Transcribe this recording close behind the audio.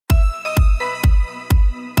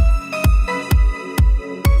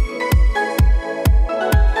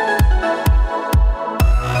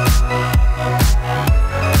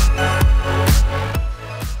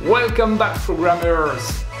Welcome back,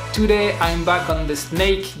 programmers! Today I'm back on the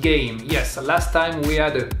snake game. Yes, last time we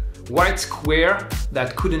had a white square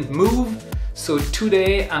that couldn't move, so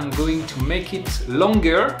today I'm going to make it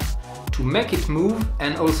longer to make it move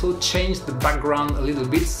and also change the background a little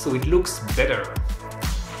bit so it looks better.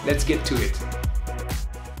 Let's get to it.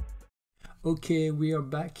 Okay, we are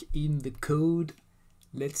back in the code.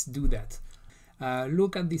 Let's do that.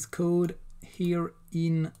 Look at this code here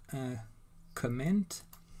in comment.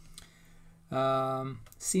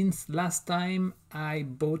 Since last time I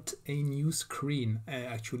bought a new screen.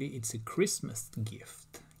 Actually, it's a Christmas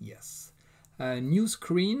gift. Yes, new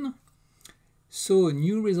screen, so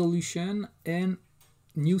new resolution and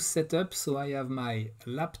new setup. So I have my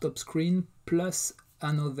laptop screen plus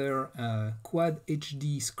another quad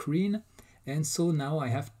HD screen, and so now I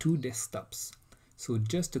have two desktops. So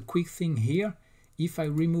just a quick thing here, if I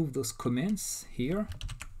remove those comments here,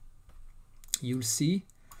 you'll see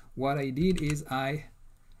what I did is I'm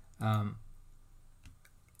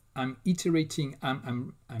iterating,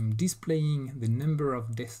 I'm displaying the number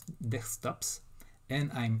of desktops,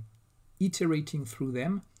 and I'm iterating through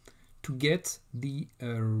them to get the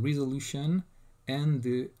resolution and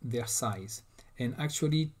their size, and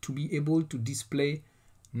actually to be able to display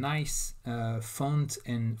nice font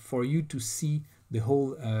and for you to see the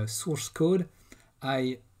whole source code.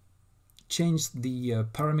 I changed the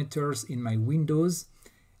parameters in my windows,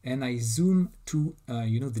 and I zoom to,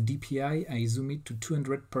 the DPI, I zoom it to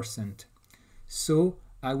 200%. So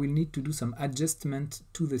I will need to do some adjustment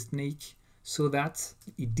to the snake so that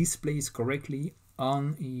it displays correctly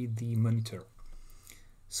on the monitor.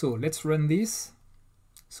 So let's run this.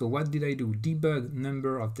 So what did I do? Debug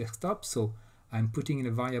number of desktops. So I'm putting in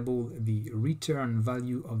a variable the return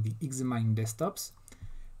value of the examine desktops.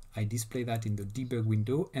 I display that in the debug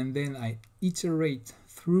window, and then I iterate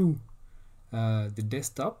through the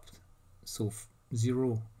desktop, so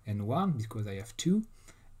 0 and 1 because I have 2,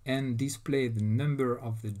 and display the number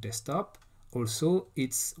of the desktop, also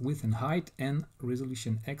its width and height, and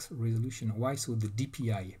resolution X, resolution Y, so the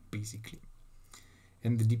DPI basically.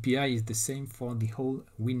 And the DPI is the same for the whole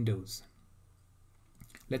Windows.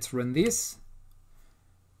 Let's run this.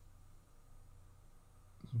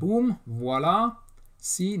 Boom, voila.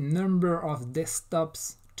 See, number of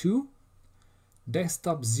desktops 2,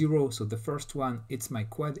 desktop 0, so the first one, it's my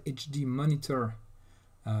quad HD monitor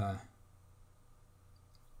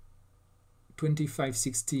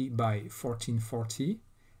 2560 by 1440,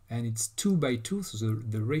 and it's 2 by 2, so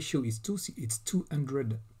the ratio is 2, it's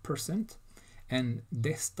 200%. And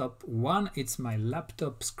desktop 1, it's my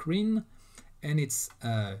laptop screen, and it's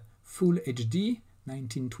full HD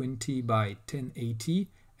 1920 by 1080,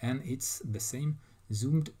 and it's the same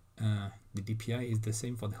zoomed. The DPI is the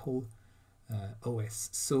same for the whole OS.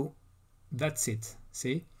 So that's it.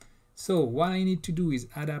 See, so what I need to do is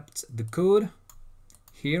adapt the code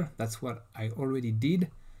here. That's what I already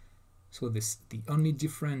did. So the only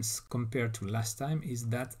difference compared to last time is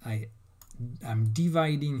that I'm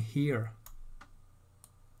dividing here,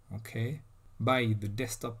 okay, by the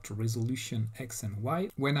desktop to resolution X and Y.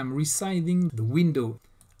 When I'm resizing the window,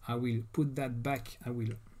 I will put that back. I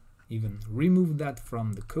will even remove that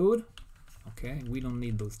from the code. Okay, we don't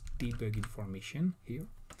need those debug information here.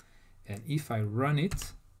 And if I run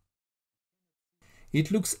it, it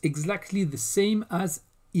looks exactly the same as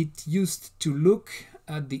it used to look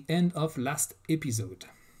at the end of last episode.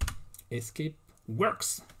 Escape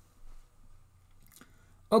works.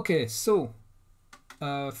 Okay, so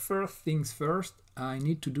first things first, I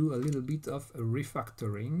need to do a little bit of a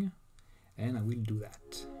refactoring, and I will do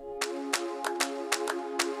that.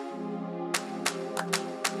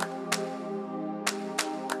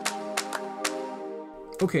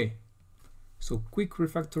 Okay, so quick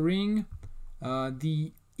refactoring.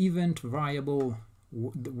 The event variable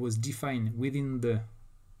was defined within the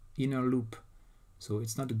inner loop, so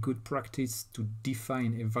it's not a good practice to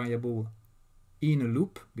define a variable in a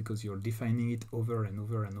loop because you're defining it over and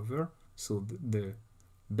over and over. So the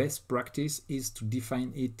best practice is to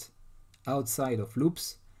define it outside of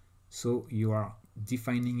loops, so you are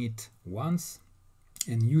defining it once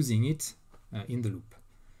and using it in the loop.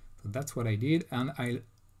 So that's what I did, and I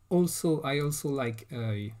also like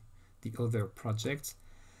the other projects,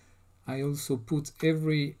 I also put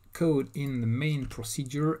every code in the main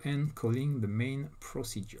procedure and calling the main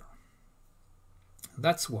procedure.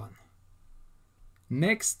 That's one.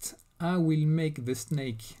 Next, I will make the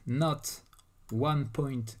snake not 1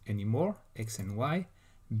 point anymore, X and Y,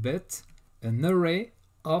 but an array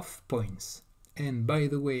of points. And by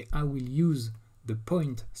the way, I will use the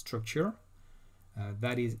point structure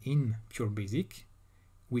that is in PureBasic,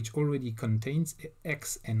 which already contains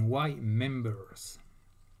X and Y members.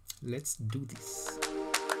 Let's do this.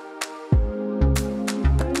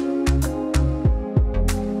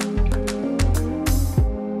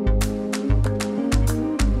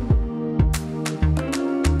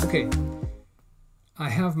 Okay, I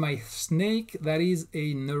have my snake that is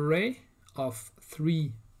an array of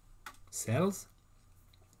 3 cells.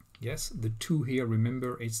 Yes, the 2 here,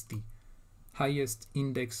 remember, it's the highest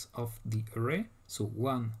index of the array. So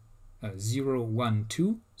 0, 1,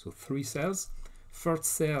 2, so 3 cells. First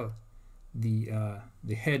cell, the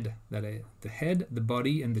head, the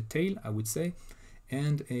body and the tail, I would say,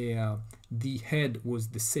 and the head was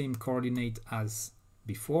the same coordinate as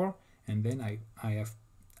before, and then I have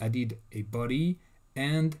added a body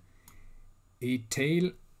and a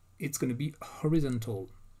tail. It's going to be horizontal.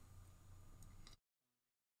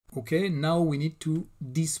 Okay, now we need to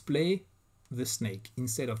display the snake.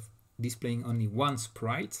 Instead of displaying only one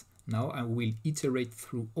sprite, now I will iterate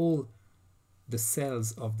through all the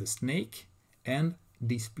cells of the snake and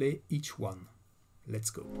display each one. Let's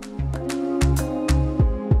go.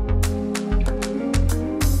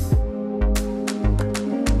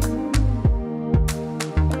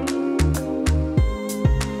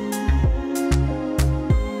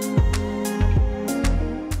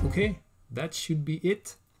 Okay, that should be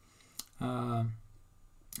it.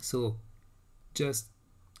 So just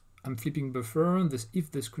I'm flipping buffer.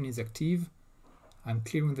 If the screen is active, I'm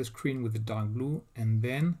clearing the screen with the dark blue, and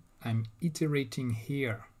then I'm iterating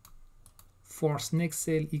here for snake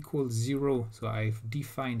cell equals 0. So I've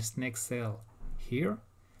defined snake cell here.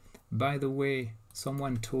 By the way,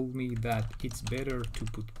 someone told me that it's better to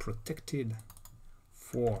put protected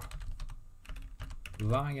for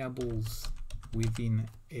variables within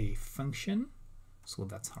a function. So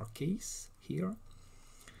that's our case here.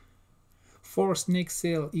 For snake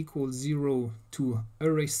cell equals 0 to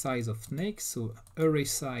array size of snake. So array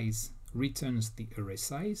size returns the array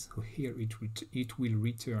size. So here it will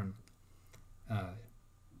return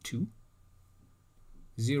 2.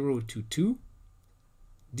 0 to 2.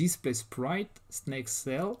 Display sprite snake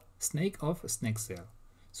cell, snake of snake cell.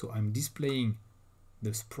 So I'm displaying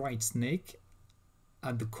the sprite snake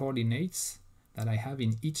at the coordinates that I have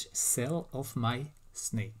in each cell of my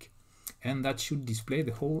snake. And that should display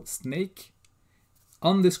the whole snake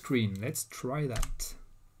on the screen. Let's try that.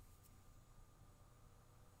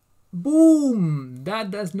 Boom! That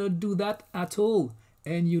does not do that at all.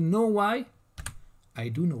 And you know why? I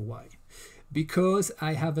do know why. Because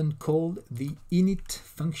I haven't called the init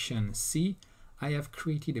function. See, I have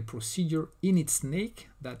created a procedure init snake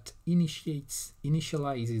that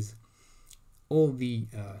initializes all the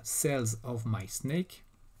cells of my snake,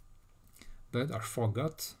 but I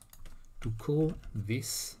forgot to call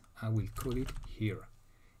this. I will call it here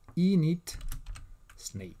init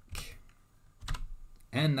snake,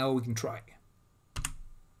 and now we can try.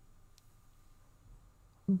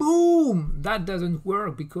 Boom! That doesn't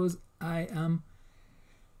work because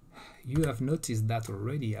you have noticed that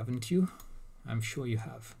already, haven't you? I'm sure you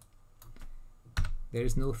have. There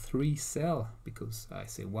is no 3 cell because I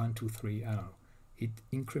say 1, 2, 3, I don't know. It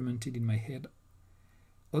incremented in my head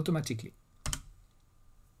automatically.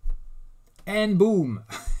 And boom!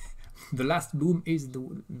 The last boom is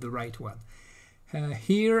the right one.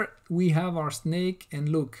 Here we have our snake, and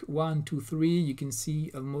look, 1, 2, 3, you can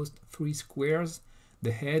see almost 3 squares,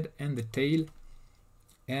 the head and the tail.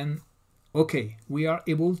 And okay, we are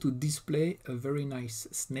able to display a very nice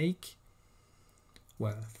snake.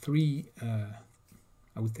 Well,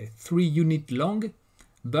 I would say 3 units long,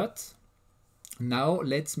 but now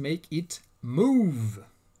let's make it move.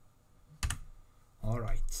 All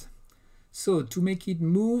right. So to make it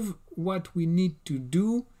move, what we need to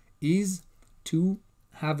do is to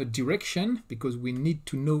have a direction, because we need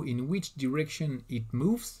to know in which direction it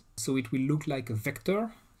moves. So it will look like a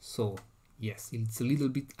vector. So yes, it's a little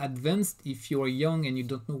bit advanced if you're young and you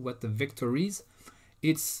don't know what a vector is.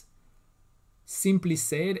 It's simply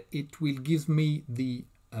said, it will give me the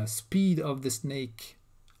speed of the snake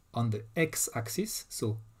on the x-axis.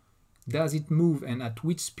 So does it move and at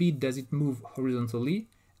which speed does it move horizontally?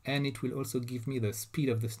 And it will also give me the speed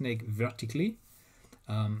of the snake vertically.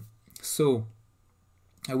 So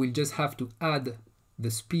I will just have to add the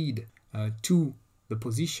speed to the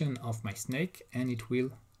position of my snake, and it will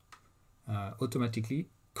automatically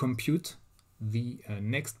compute the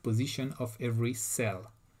next position of every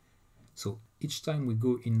cell. So each time we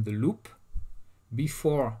go in the loop,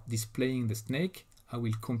 before displaying the snake, I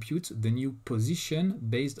will compute the new position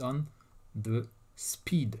based on the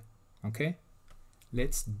speed. Okay?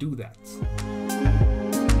 Let's do that.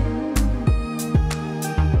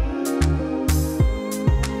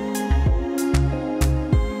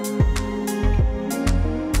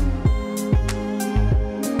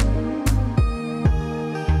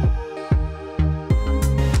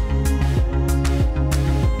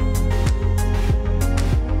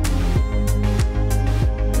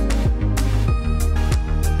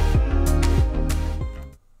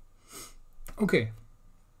 Okay,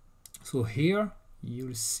 so here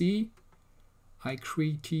you'll see I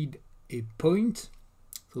created a point.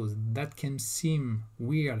 So that can seem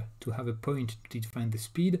weird to have a point to define the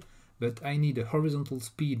speed, but I need a horizontal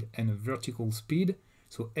speed and a vertical speed,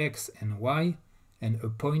 so x and y, and a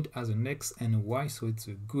point as an x and a y, so it's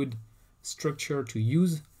a good structure to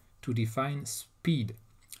use to define speed,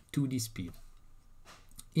 2D speed.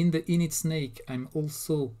 In the init snake, I'm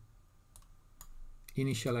also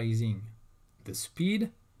initializing the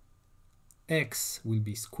speed. X will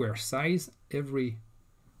be square size. Every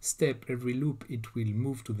step, every loop, it will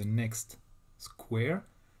move to the next square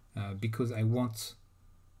because I want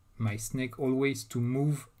my snake always to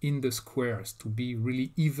move in the squares, to be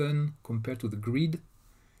really even compared to the grid,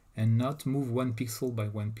 and not move 1 pixel by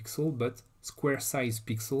 1 pixel, but square size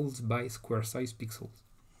pixels by square size pixels.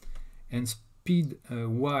 And speed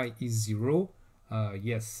y is 0.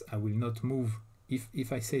 Yes, I will not move.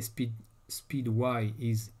 If I say speed y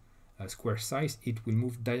is square size, it will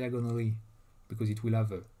move diagonally because it will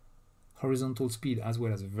have a horizontal speed as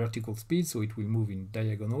well as a vertical speed, so it will move in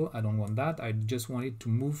diagonal. I don't want that. I just want it to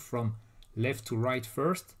move from left to right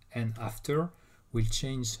first, and after we'll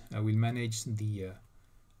manage the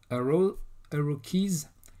arrow keys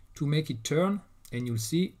to make it turn, and you'll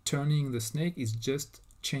see turning the snake is just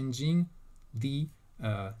changing the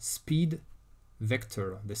speed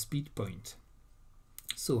vector, the speed point.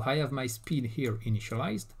 So I have my speed here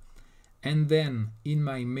initialized, and then in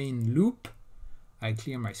my main loop I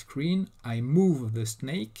clear my screen, I move the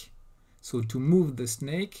snake. So to move the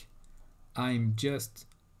snake, I'm just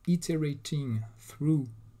iterating through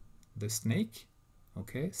the snake,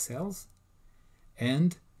 okay, cells,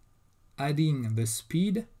 and adding the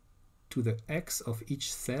speed to the x of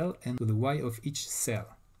each cell and to the y of each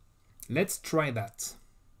cell. Let's try that,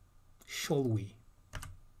 shall we?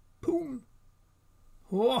 Boom!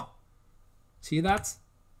 Oh! See that?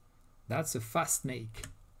 That's a fast snake.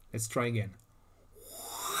 Let's try again.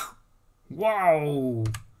 Wow!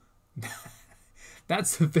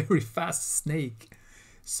 That's a very fast snake.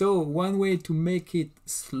 So one way to make it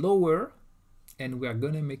slower, and we are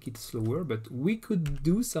gonna make it slower, but we could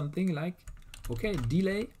do something like, okay,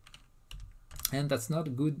 delay, and that's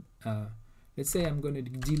not good. Let's say I'm gonna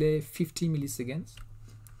delay 50 milliseconds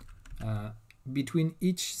between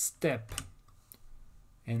each step,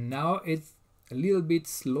 and now it's a little bit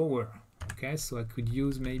slower. Okay, so I could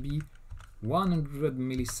use maybe 100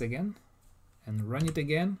 milliseconds and run it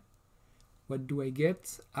again. What do I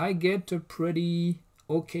get? I get a pretty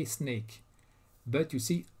okay snake, but you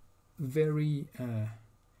see,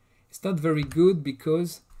 it's not very good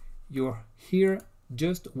because you're here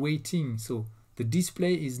just waiting, so the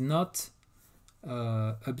display is not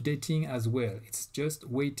updating as well. It's just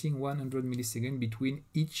waiting 100 milliseconds between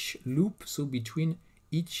each loop, so between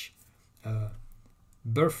each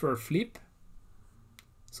buffer flip,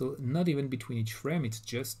 so not even between each frame, it's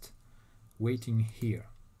just waiting here.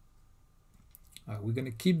 We're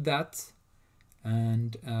gonna keep that,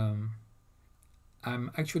 and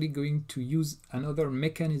I'm actually going to use another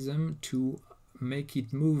mechanism to make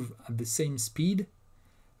it move at the same speed,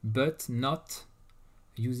 but not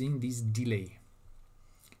using this delay.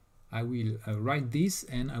 I will write this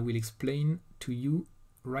and I will explain to you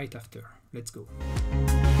right after. Let's go.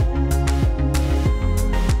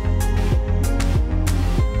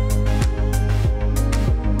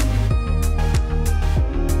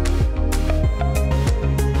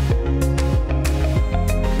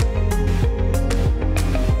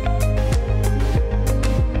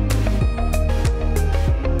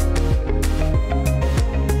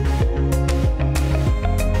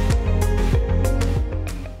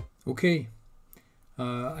 Okay,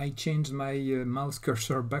 I changed my mouse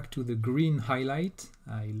cursor back to the green highlight.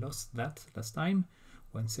 I lost that last time.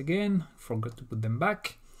 Once again, forgot to put them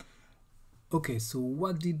back. Okay, so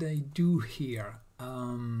what did I do here?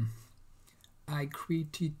 I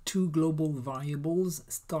created two global variables,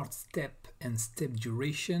 start step and step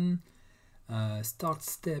duration. Start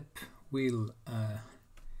step will,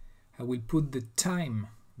 I will put the time,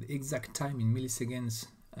 the exact time in milliseconds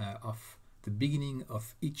of the beginning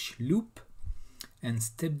of each loop, and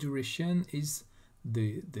step duration is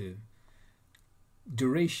the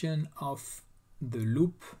duration of the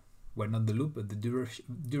loop, well, not the loop, but the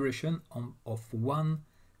duration of one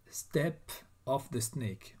step of the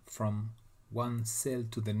snake. From one cell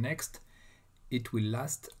to the next, it will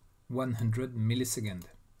last 100 milliseconds.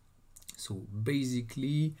 So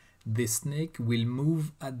basically the snake will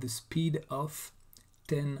move at the speed of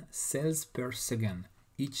 10 cells per second.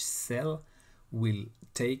 Each cell will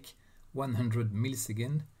take 100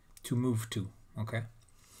 milliseconds to move to. Okay,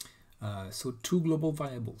 so two global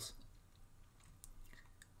variables.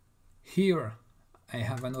 here I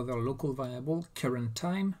have another local variable, current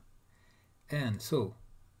time, and so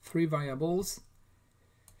 3 variables.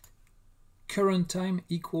 Current time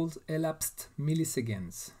equals elapsed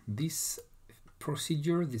milliseconds. This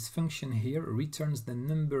procedure, this function here, returns the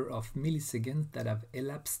number of milliseconds that have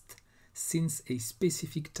elapsed since a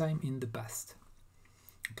specific time in the past.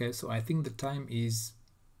 Okay, so I think the time is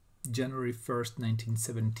January 1st,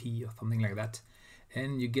 1970 or something like that,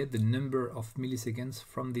 and you get the number of milliseconds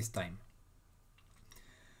from this time.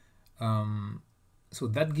 So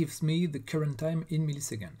that gives me the current time in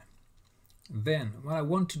milliseconds. Then what I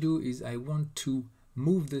want to do is I want to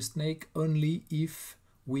move the snake only if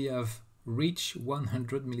we have reached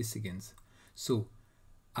 100 milliseconds. So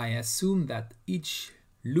I assume that each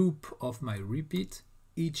loop of my repeat,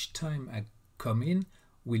 each time I come in,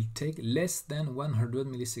 will take less than 100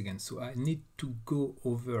 milliseconds. So I need to go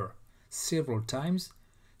over several times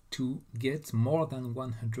to get more than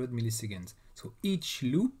 100 milliseconds. So each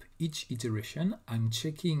loop, each iteration, I'm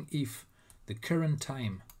checking if the current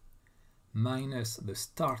time minus the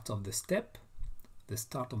start of the step, the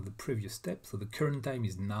start of the previous step. So the current time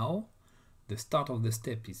is now, the start of the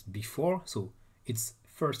step is before. So it's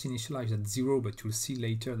first initialized at 0, but you'll see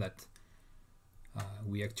later that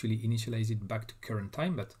we actually initialize it back to current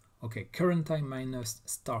time. But okay, current time minus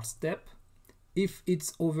start step. If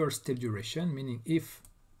it's over step duration, meaning if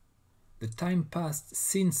the time passed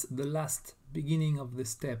since the last beginning of the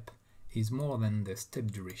step is more than the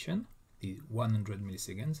step duration, the 100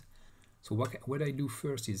 milliseconds. So what I do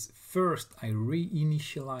first is, first I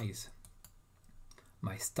reinitialize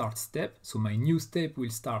my start step. So my new step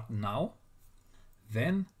will start now.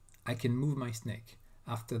 Then I can move my snake.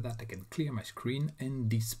 After that, I can clear my screen and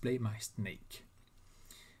display my snake.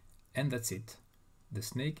 And that's it. The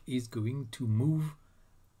snake is going to move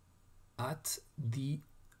at the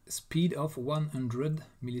speed of 100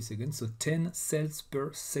 milliseconds, so 10 cells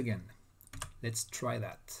per second. Let's try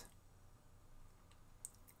that.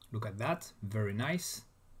 Look at that, very nice.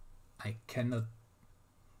 I cannot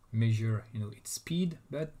measure, its speed,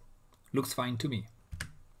 but looks fine to me.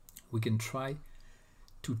 We can try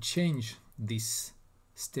to change this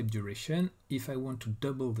step duration. If I want to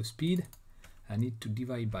double the speed, I need to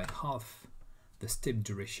divide by half the step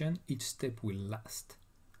duration. Each step will last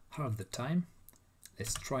half the time.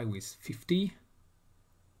 Let's try with 50.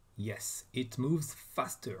 Yes, it moves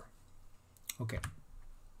faster. Okay,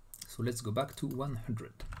 so let's go back to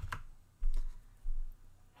 100.